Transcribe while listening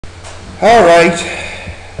Alright,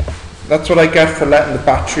 that's what I get for letting the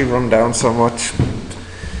battery run down so much.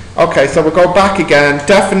 Okay, so we'll go back again.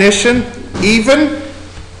 Definition, even.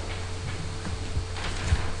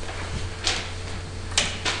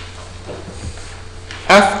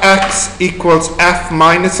 Fx equals f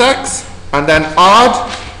minus x, and then odd,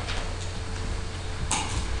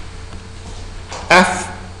 f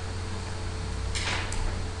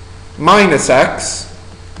minus x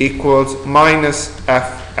equals minus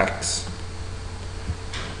fx.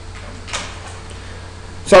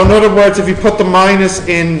 So in other words, if you put the minus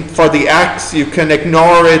in for the x, you can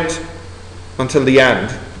ignore it until the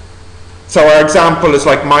end. So our example is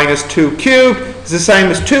like minus 2 cubed. It's the same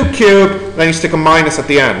as 2 cubed, then you stick a minus at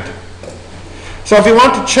the end. So if you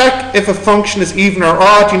want to check if a function is even or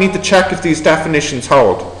odd, you need to check if these definitions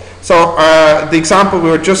hold. So the example we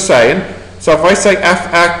were just saying, so if I say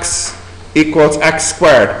fx equals x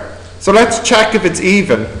squared, so let's check if it's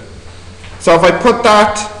even. So if I put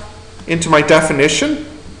that into my definition,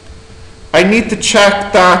 I need to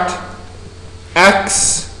check that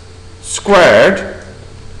x squared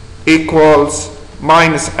equals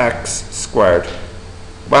minus x squared.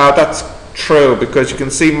 Well, that's true because you can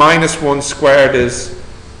see minus 1 squared is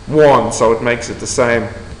 1, so it makes it the same.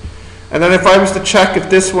 And then if I was to check if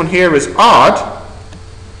this one here is odd,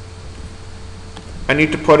 I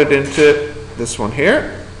need to put it into this one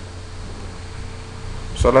here.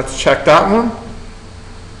 So let's check that one.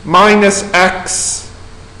 Minus x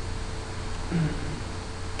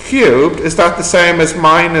cubed, is that the same as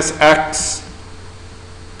minus x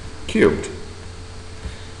cubed?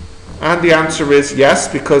 And the answer is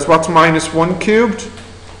yes, because what's minus 1 cubed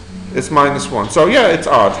is minus 1. So yeah, it's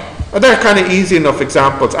odd. They're kind of easy enough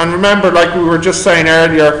examples. And remember, like we were just saying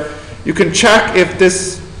earlier, you can check if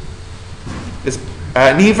this is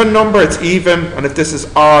an even number, it's even, and if this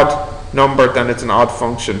is odd number, then it's an odd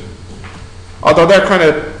function. Although they're kind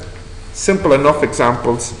of simple enough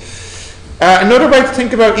examples. Another way to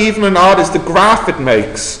think about even and odd is the graph it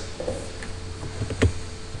makes.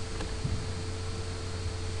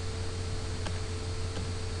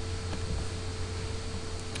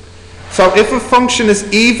 So if a function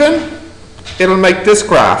is even, it'll make this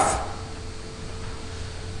graph.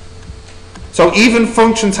 So even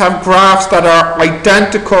functions have graphs that are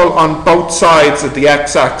identical on both sides of the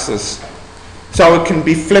x-axis. So it can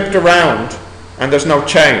be flipped around and there's no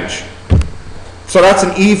change. So that's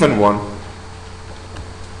an even one.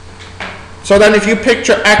 So then if you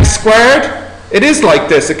picture x squared, it is like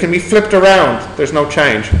this. It can be flipped around. There's no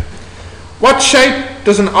change. What shape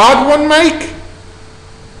does an odd one make?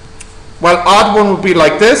 Well, odd one would be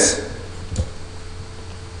like this.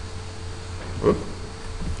 Oop.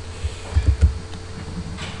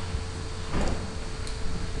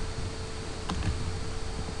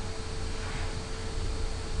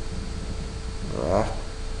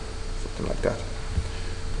 Something like that.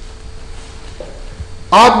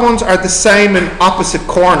 Odd ones are the same in opposite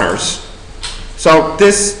corners. So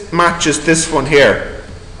this matches this one here.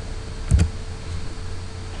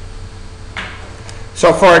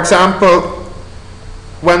 So for example,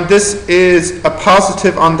 when this is a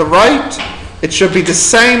positive on the right, it should be the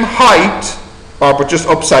same height, but just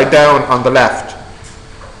upside down on the left.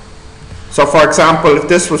 So for example, if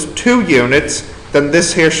this was 2 units, then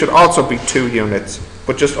this here should also be 2 units,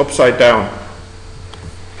 but just upside down.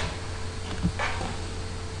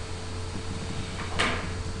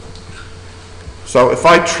 So if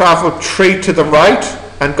I travel 3 to the right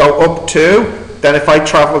and go up 2, then if I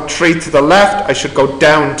travel 3 to the left, I should go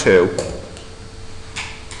down 2.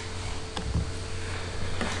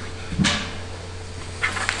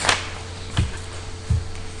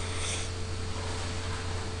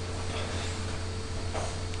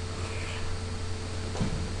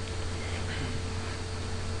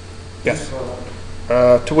 Yes.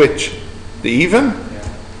 To which? The even? Yeah.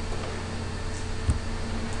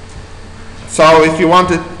 So if you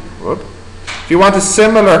want a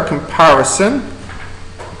similar comparison,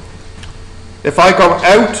 if I go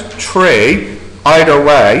out 3 either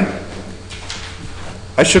way,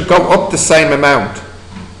 I should go up the same amount.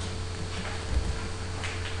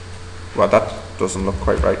 Well, that doesn't look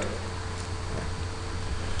quite right.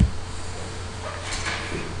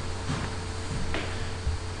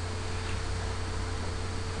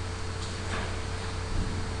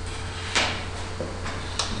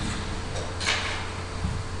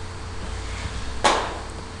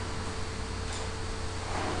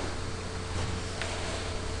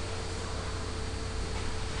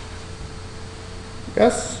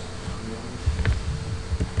 Yes?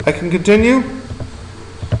 I can continue?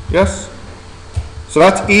 Yes? So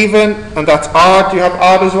that's even and that's odd. Do you have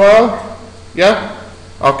odd as well? Yeah?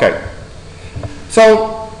 Okay.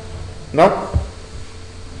 So, no.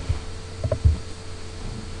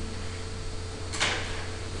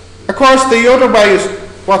 Of course, the other way is,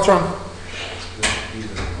 what's wrong?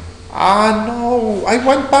 Ah, no, I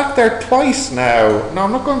went back there twice now. No,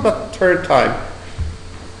 I'm not going back the third time.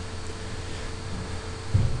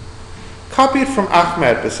 Copy it from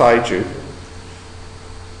Ahmed beside you.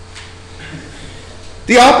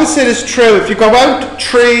 The opposite is true. If you go out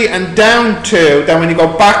 3 and down 2, then when you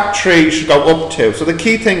go back 3, you should go up 2. So the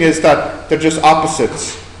key thing is that they're just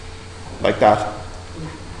opposites, like that.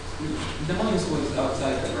 The minus was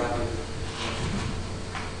outside the bracket.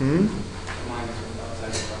 Hmm? The minus was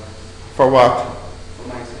outside the bracket. For what? For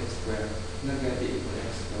minus x squared. It's not going to be equal to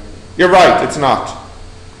x squared. You're right, it's not.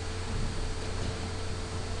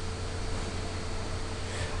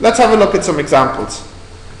 Let's have a look at some examples.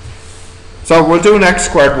 So we'll do an x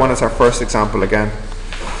squared one as our first example again.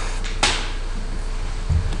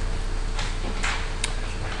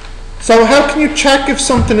 So how can you check if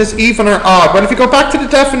something is even or odd? Well, if you go back to the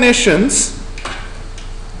definitions,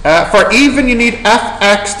 for even you need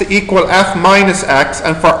fx to equal f minus x,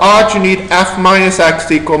 and for odd you need f minus x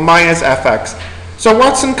to equal minus fx. So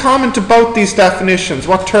what's in common to both these definitions?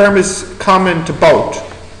 What term is common to both?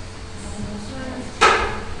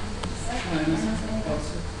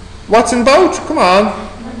 What's in both? Come on.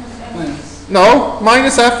 No,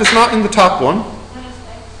 minus f is not in the top one.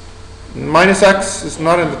 Minus x is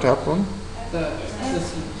not in the top one.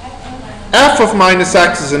 F of minus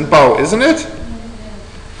x is in both, isn't it?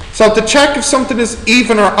 So to check if something is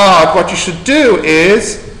even or odd, what you should do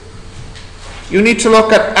is you need to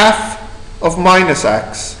look at f of minus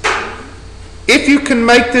x. If you can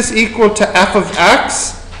make this equal to f of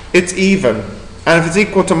x, it's even. And if it's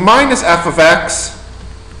equal to minus f of x,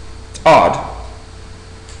 it's odd.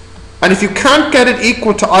 And if you can't get it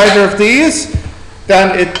equal to either of these,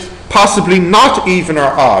 then it's possibly not even or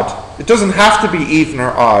odd. It doesn't have to be even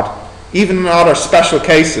or odd. Even and odd are special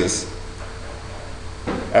cases.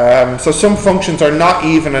 So some functions are not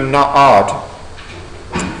even and not odd.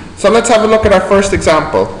 So let's have a look at our first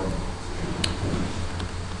example.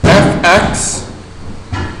 Fx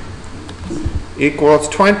equals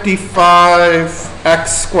 25x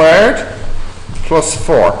squared plus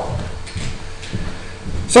 4.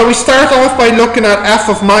 So we start off by looking at f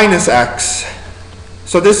of minus x.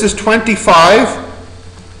 So this is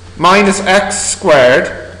 25 minus x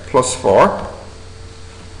squared plus 4.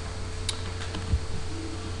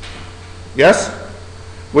 Yes?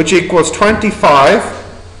 Which equals 25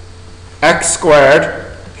 x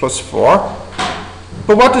squared plus 4.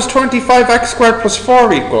 But what does 25x squared plus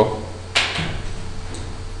 4 equal?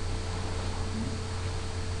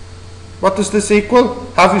 What does this equal?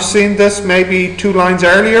 Have you seen this maybe 2 lines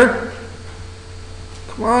earlier?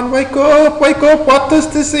 Come on, wake up, wake up. What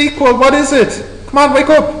does this equal? What is it? Come on, wake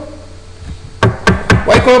up.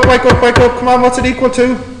 Wake up, wake up, wake up. Come on, what's it equal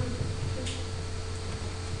to?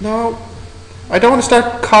 No. I don't want to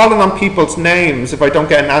start calling on people's names if I don't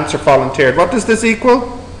get an answer volunteered. What does this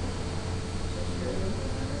equal?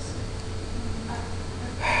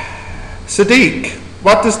 Sadiq,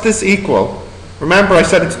 what does this equal? Remember, I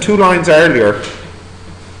said it's 2 lines earlier.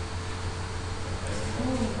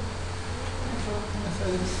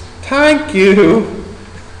 Thank you.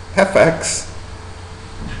 fx.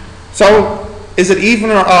 So, is it even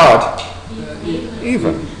or odd?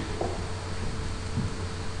 Even.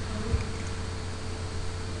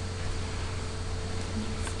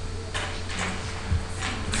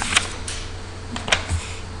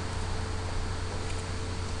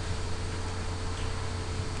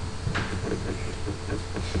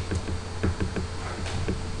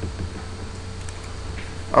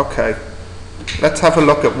 Okay, let's have a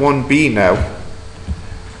look at 1b now.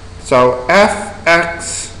 So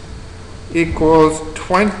fx equals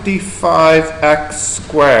 25x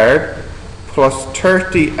squared plus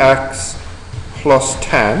 30x plus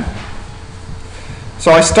 10.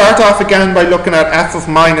 So I start off again by looking at f of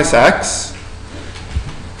minus x.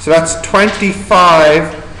 So that's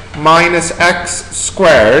 25 minus x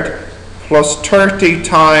squared plus 30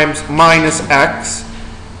 times minus x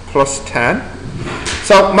plus 10.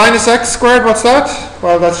 So minus x squared, what's that?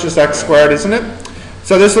 Well, that's just x squared, isn't it?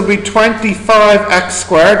 So this will be 25x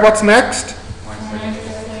squared. What's next?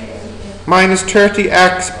 Minus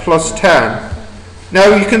 30x plus 10.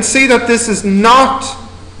 Now you can see that this is not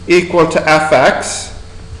equal to fx.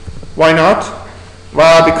 Why not?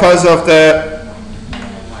 Well, because of the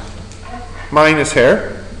minus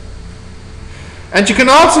here. And you can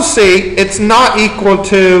also see it's not equal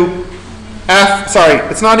to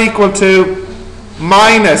it's not equal to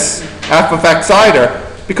minus f of x either,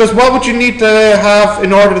 Because what would you need to have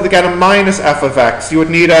in order to get a minus f of x? You would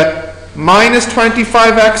need a minus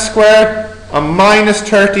 25x squared, a minus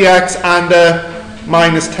 30x, and a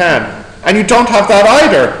minus 10. And you don't have that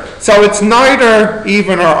either. So it's neither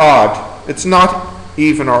even or odd. It's not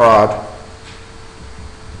even or odd.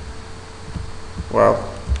 Well,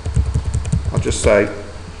 I'll just say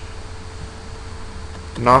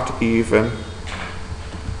not even,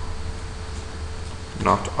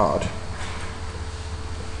 not odd.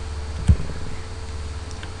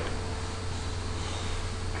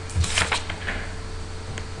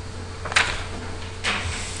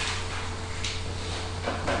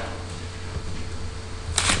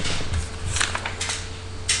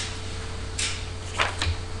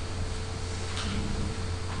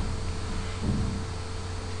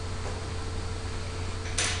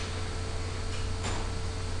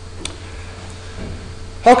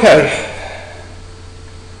 Okay.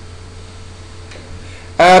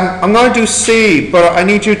 I'm going to do C, but I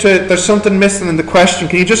need you to, there's something missing in the question.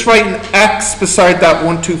 Can you just write an X beside that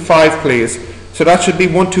 125, please? So that should be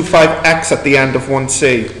 125X at the end of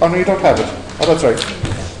 1C. Oh, no, you don't have it. Oh, that's right.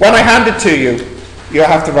 When I hand it to you, you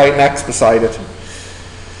have to write an X beside it.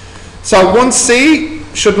 So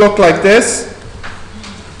 1C should look like this.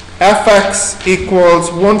 Fx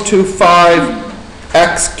equals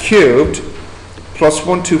 125x cubed plus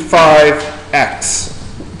 125x.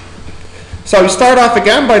 So we start off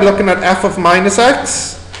again by looking at f of minus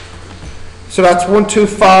x. So that's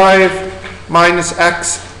 125 minus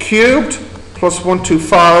x cubed plus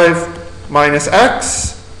 125 minus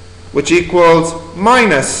x, which equals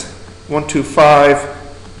minus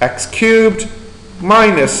 125x cubed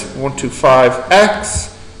minus 125x.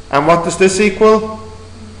 And what does this equal?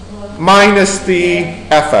 Minus the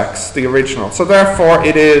fx, the original. So therefore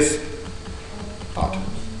it is odd.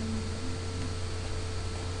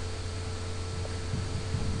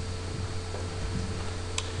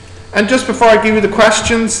 And just before I give you the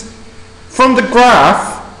questions, from the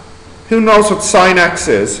graph, who knows what sine x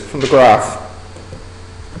is from the graph?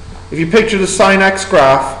 If you picture the sine x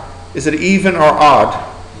graph, is it even or odd?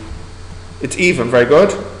 It's even, very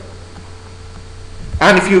good.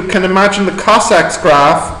 And if you can imagine the cos x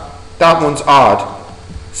graph, that one's odd.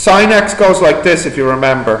 Sine x goes like this, if you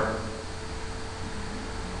remember.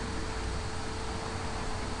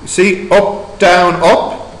 You see, up, down,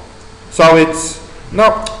 up. So it's,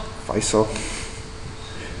 no, Faisal,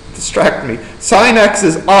 distract me. Sine x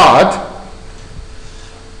is odd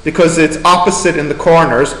because it's opposite in the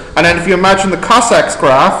corners. And then if you imagine the cos x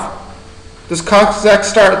graph, does cos x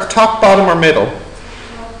start at the top, bottom, or middle?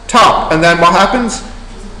 Top. And then what happens?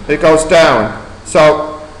 It goes down.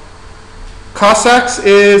 So cos x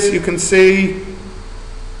is, you can see,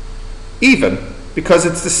 even, because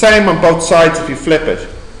it's the same on both sides if you flip it.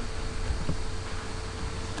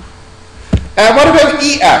 What about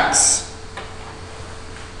EX?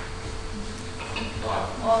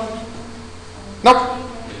 Nope.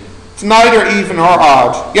 It's neither even or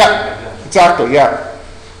odd. Yeah, exactly, yeah.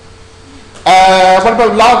 What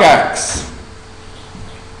about log x?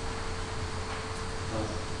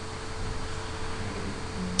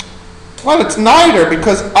 Well, it's neither,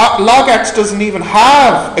 because log x doesn't even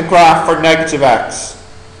have a graph for negative x.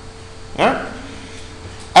 Yeah?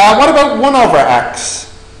 What about 1 over x?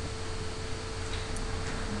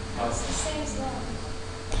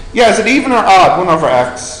 Yeah, is it even or odd, 1 over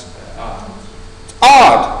x? It's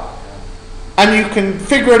odd. And you can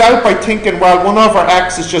figure it out by thinking, well, 1 over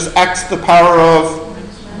x is just x to the power of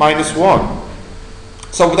minus 1.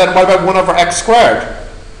 So then what about 1 over x squared?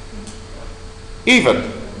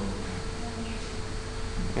 Even.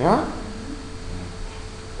 Yeah?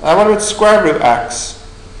 What about square root x?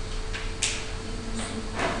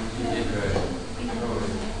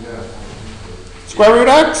 Square root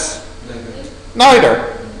x? Neither.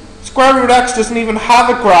 Square root x doesn't even have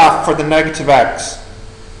a graph for the negative x.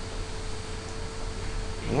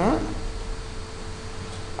 Yeah?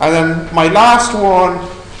 And then my last one,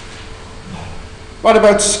 what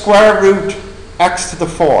about square root x to the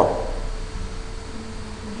 4?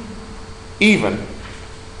 Even.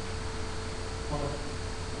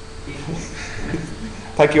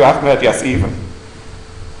 Thank you, Ahmed. Yes, even.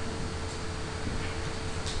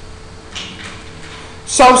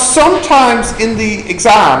 So sometimes in the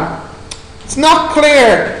exam, it's not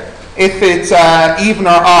clear if it's even or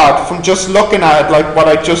odd from just looking at it like what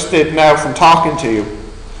I just did now from talking to you.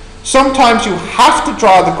 Sometimes you have to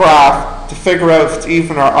draw the graph to figure out if it's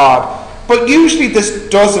even or odd. But usually this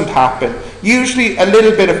doesn't happen. Usually a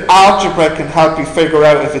little bit of algebra can help you figure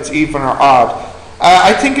out if it's even or odd.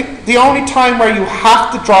 I think the only time where you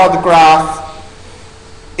have to draw the graph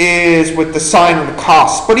is with the sign and the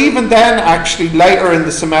cos. But even then, actually, later in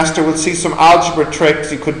the semester, we'll see some algebra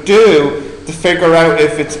tricks you could do to figure out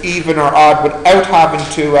if it's even or odd without having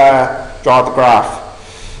to draw the graph.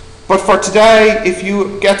 But for today, if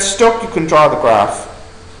you get stuck, you can draw the graph.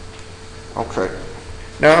 Okay.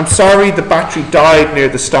 Now, I'm sorry the battery died near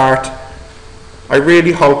the start. I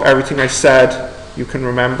really hope everything I said you can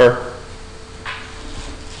remember.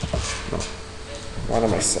 No. What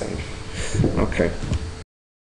am I saying? Okay.